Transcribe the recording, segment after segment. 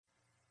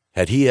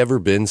Had he ever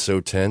been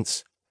so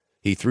tense?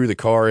 He threw the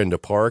car into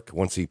park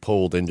once he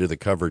pulled into the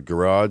covered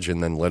garage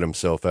and then let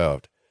himself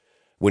out.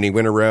 When he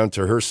went around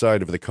to her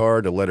side of the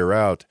car to let her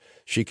out,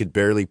 she could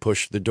barely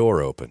push the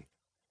door open.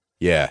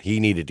 Yeah, he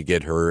needed to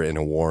get her in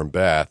a warm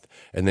bath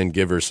and then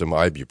give her some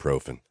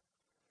ibuprofen.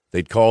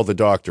 They'd call the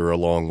doctor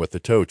along with the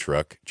tow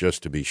truck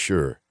just to be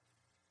sure.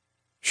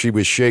 She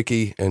was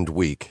shaky and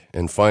weak,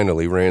 and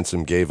finally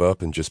Ransom gave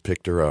up and just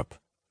picked her up.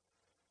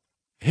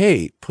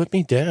 "Hey, put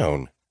me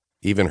down."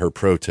 Even her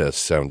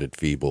protest sounded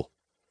feeble.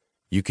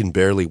 "You can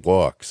barely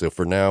walk, so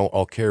for now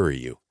I'll carry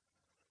you."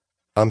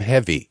 "I'm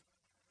heavy,"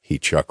 he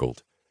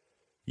chuckled.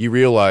 "You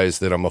realize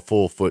that I'm a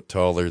full foot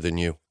taller than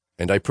you,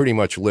 and I pretty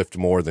much lift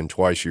more than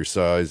twice your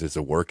size as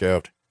a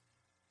workout?"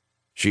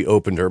 She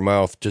opened her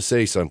mouth to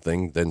say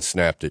something, then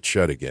snapped it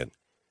shut again.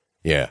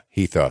 Yeah,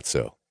 he thought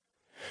so.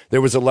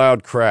 There was a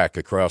loud crack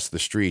across the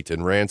street,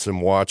 and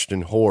Ransom watched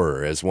in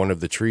horror as one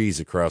of the trees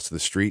across the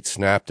street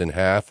snapped in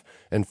half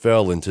and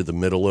fell into the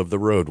middle of the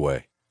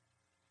roadway.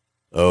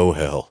 Oh,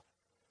 hell.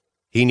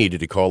 He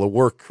needed to call a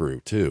work crew,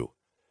 too.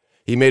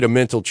 He made a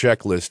mental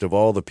checklist of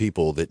all the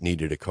people that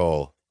needed a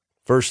call.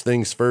 First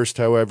things first,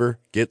 however,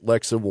 get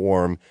Lexa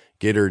warm,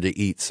 get her to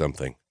eat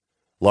something.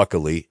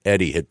 Luckily,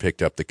 Eddie had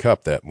picked up the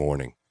cup that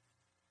morning.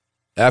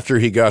 After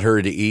he got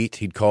her to eat,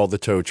 he'd call the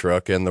tow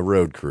truck and the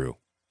road crew.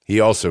 He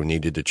also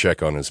needed to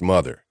check on his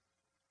mother.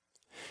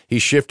 He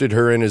shifted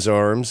her in his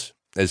arms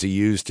as he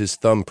used his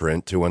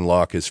thumbprint to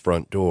unlock his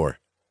front door.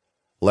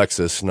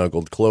 Lexa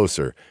snuggled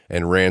closer,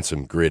 and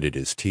Ransom gritted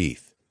his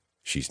teeth.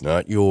 She's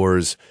not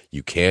yours,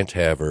 you can't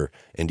have her,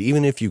 and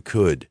even if you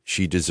could,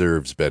 she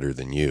deserves better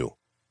than you.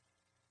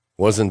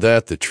 Wasn't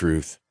that the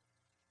truth?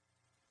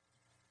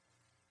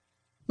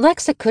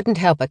 Lexa couldn't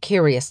help a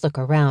curious look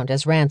around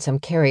as Ransom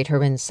carried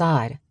her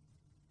inside.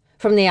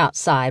 From the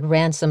outside,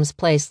 Ransom's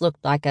place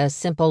looked like a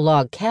simple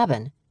log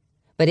cabin,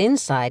 but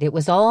inside it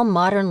was all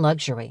modern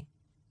luxury.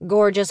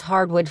 Gorgeous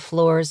hardwood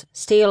floors,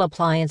 steel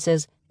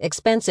appliances,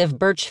 expensive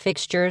birch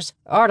fixtures,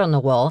 art on the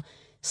wall,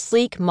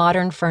 sleek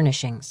modern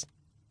furnishings.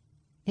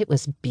 It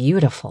was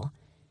beautiful,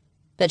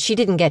 but she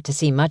didn't get to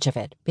see much of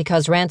it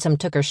because Ransom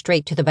took her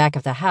straight to the back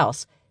of the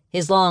house,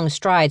 his long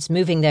strides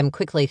moving them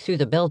quickly through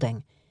the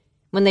building.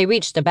 When they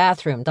reached the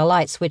bathroom, the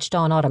light switched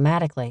on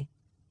automatically.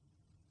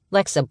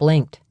 Lexa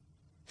blinked.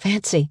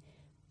 "Fancy."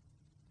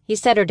 He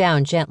set her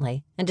down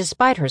gently, and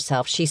despite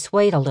herself, she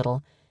swayed a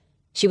little.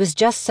 She was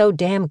just so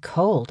damn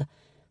cold.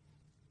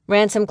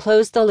 Ransom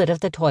closed the lid of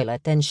the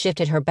toilet, then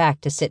shifted her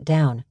back to sit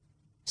down.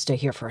 "Stay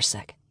here for a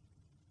sec."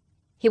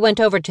 He went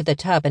over to the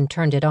tub and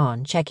turned it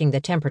on, checking the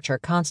temperature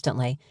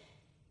constantly.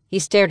 He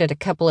stared at a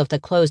couple of the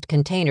closed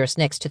containers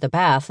next to the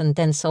bath and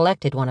then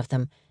selected one of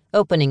them,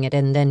 opening it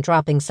and then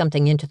dropping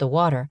something into the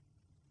water.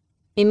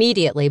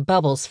 Immediately,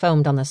 bubbles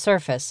foamed on the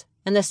surface,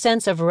 and the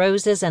scents of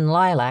roses and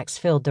lilacs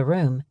filled the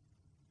room.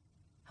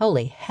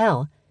 Holy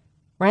hell,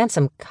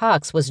 Ransom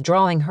Cox was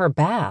drawing her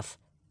bath.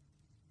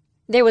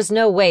 There was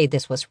no way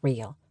this was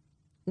real.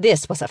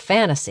 This was a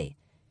fantasy.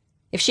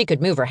 If she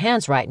could move her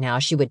hands right now,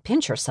 she would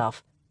pinch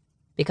herself.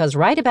 Because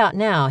right about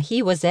now,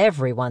 he was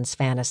everyone's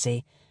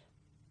fantasy.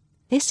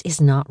 This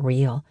is not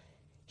real.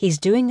 He's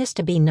doing this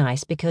to be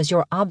nice because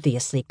you're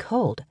obviously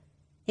cold.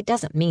 It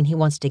doesn't mean he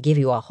wants to give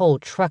you a whole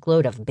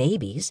truckload of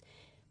babies.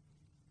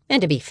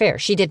 And to be fair,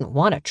 she didn't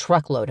want a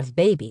truckload of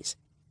babies,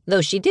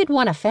 though she did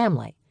want a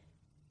family.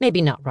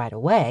 Maybe not right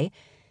away,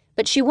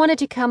 but she wanted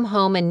to come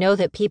home and know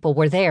that people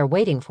were there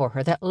waiting for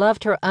her that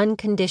loved her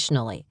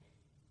unconditionally.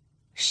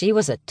 She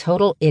was a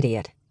total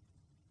idiot.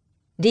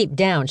 Deep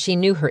down, she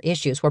knew her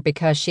issues were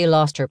because she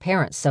lost her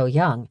parents so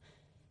young.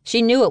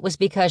 She knew it was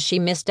because she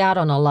missed out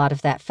on a lot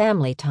of that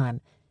family time.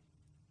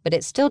 But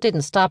it still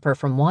didn't stop her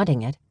from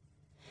wanting it.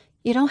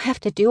 "You don't have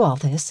to do all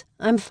this.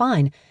 I'm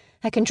fine.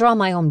 I can draw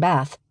my own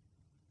bath."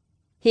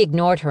 He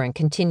ignored her and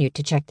continued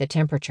to check the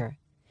temperature.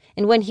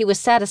 And when he was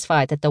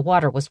satisfied that the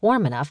water was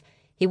warm enough,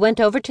 he went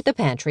over to the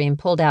pantry and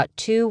pulled out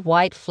 2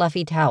 white,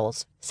 fluffy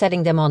towels,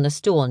 setting them on the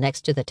stool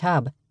next to the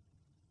tub.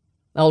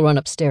 "I'll run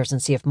upstairs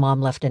and see if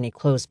Mom left any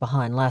clothes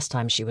behind last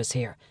time she was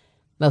here.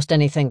 Most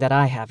anything that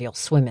I have you'll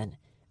swim in."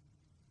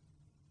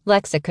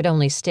 Lexa could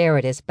only stare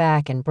at his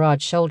back and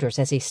broad shoulders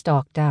as he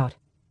stalked out.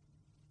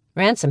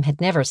 Ransom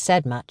had never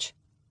said much.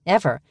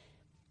 Ever.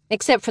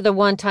 Except for the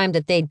one time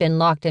that they'd been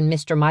locked in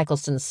Mr.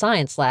 Michelson's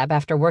science lab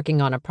after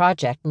working on a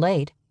project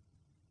late.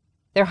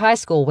 Their high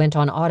school went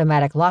on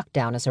automatic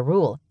lockdown as a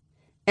rule,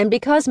 and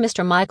because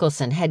Mr.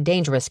 Michelson had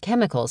dangerous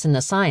chemicals in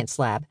the science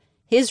lab,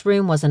 his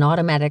room was an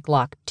automatic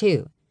lock,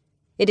 too.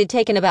 It had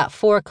taken about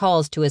 4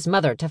 calls to his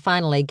mother to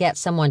finally get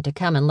someone to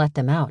come and let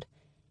them out.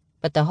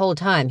 But the whole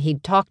time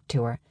he'd talked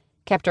to her,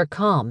 kept her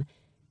calm,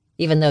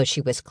 even though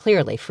she was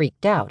clearly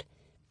freaked out.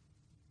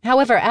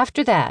 However,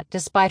 after that,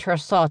 despite her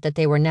thought that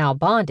they were now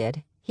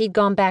bonded, he'd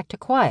gone back to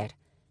quiet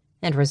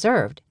and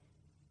reserved.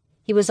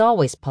 He was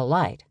always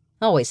polite,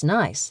 always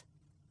nice,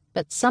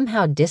 but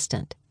somehow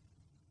distant.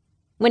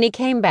 When he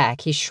came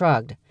back, he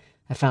shrugged.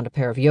 "I found a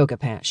pair of yoga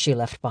pants she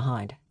left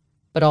behind,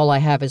 but all I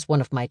have is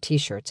one of my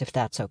t-shirts, if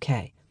that's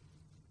okay.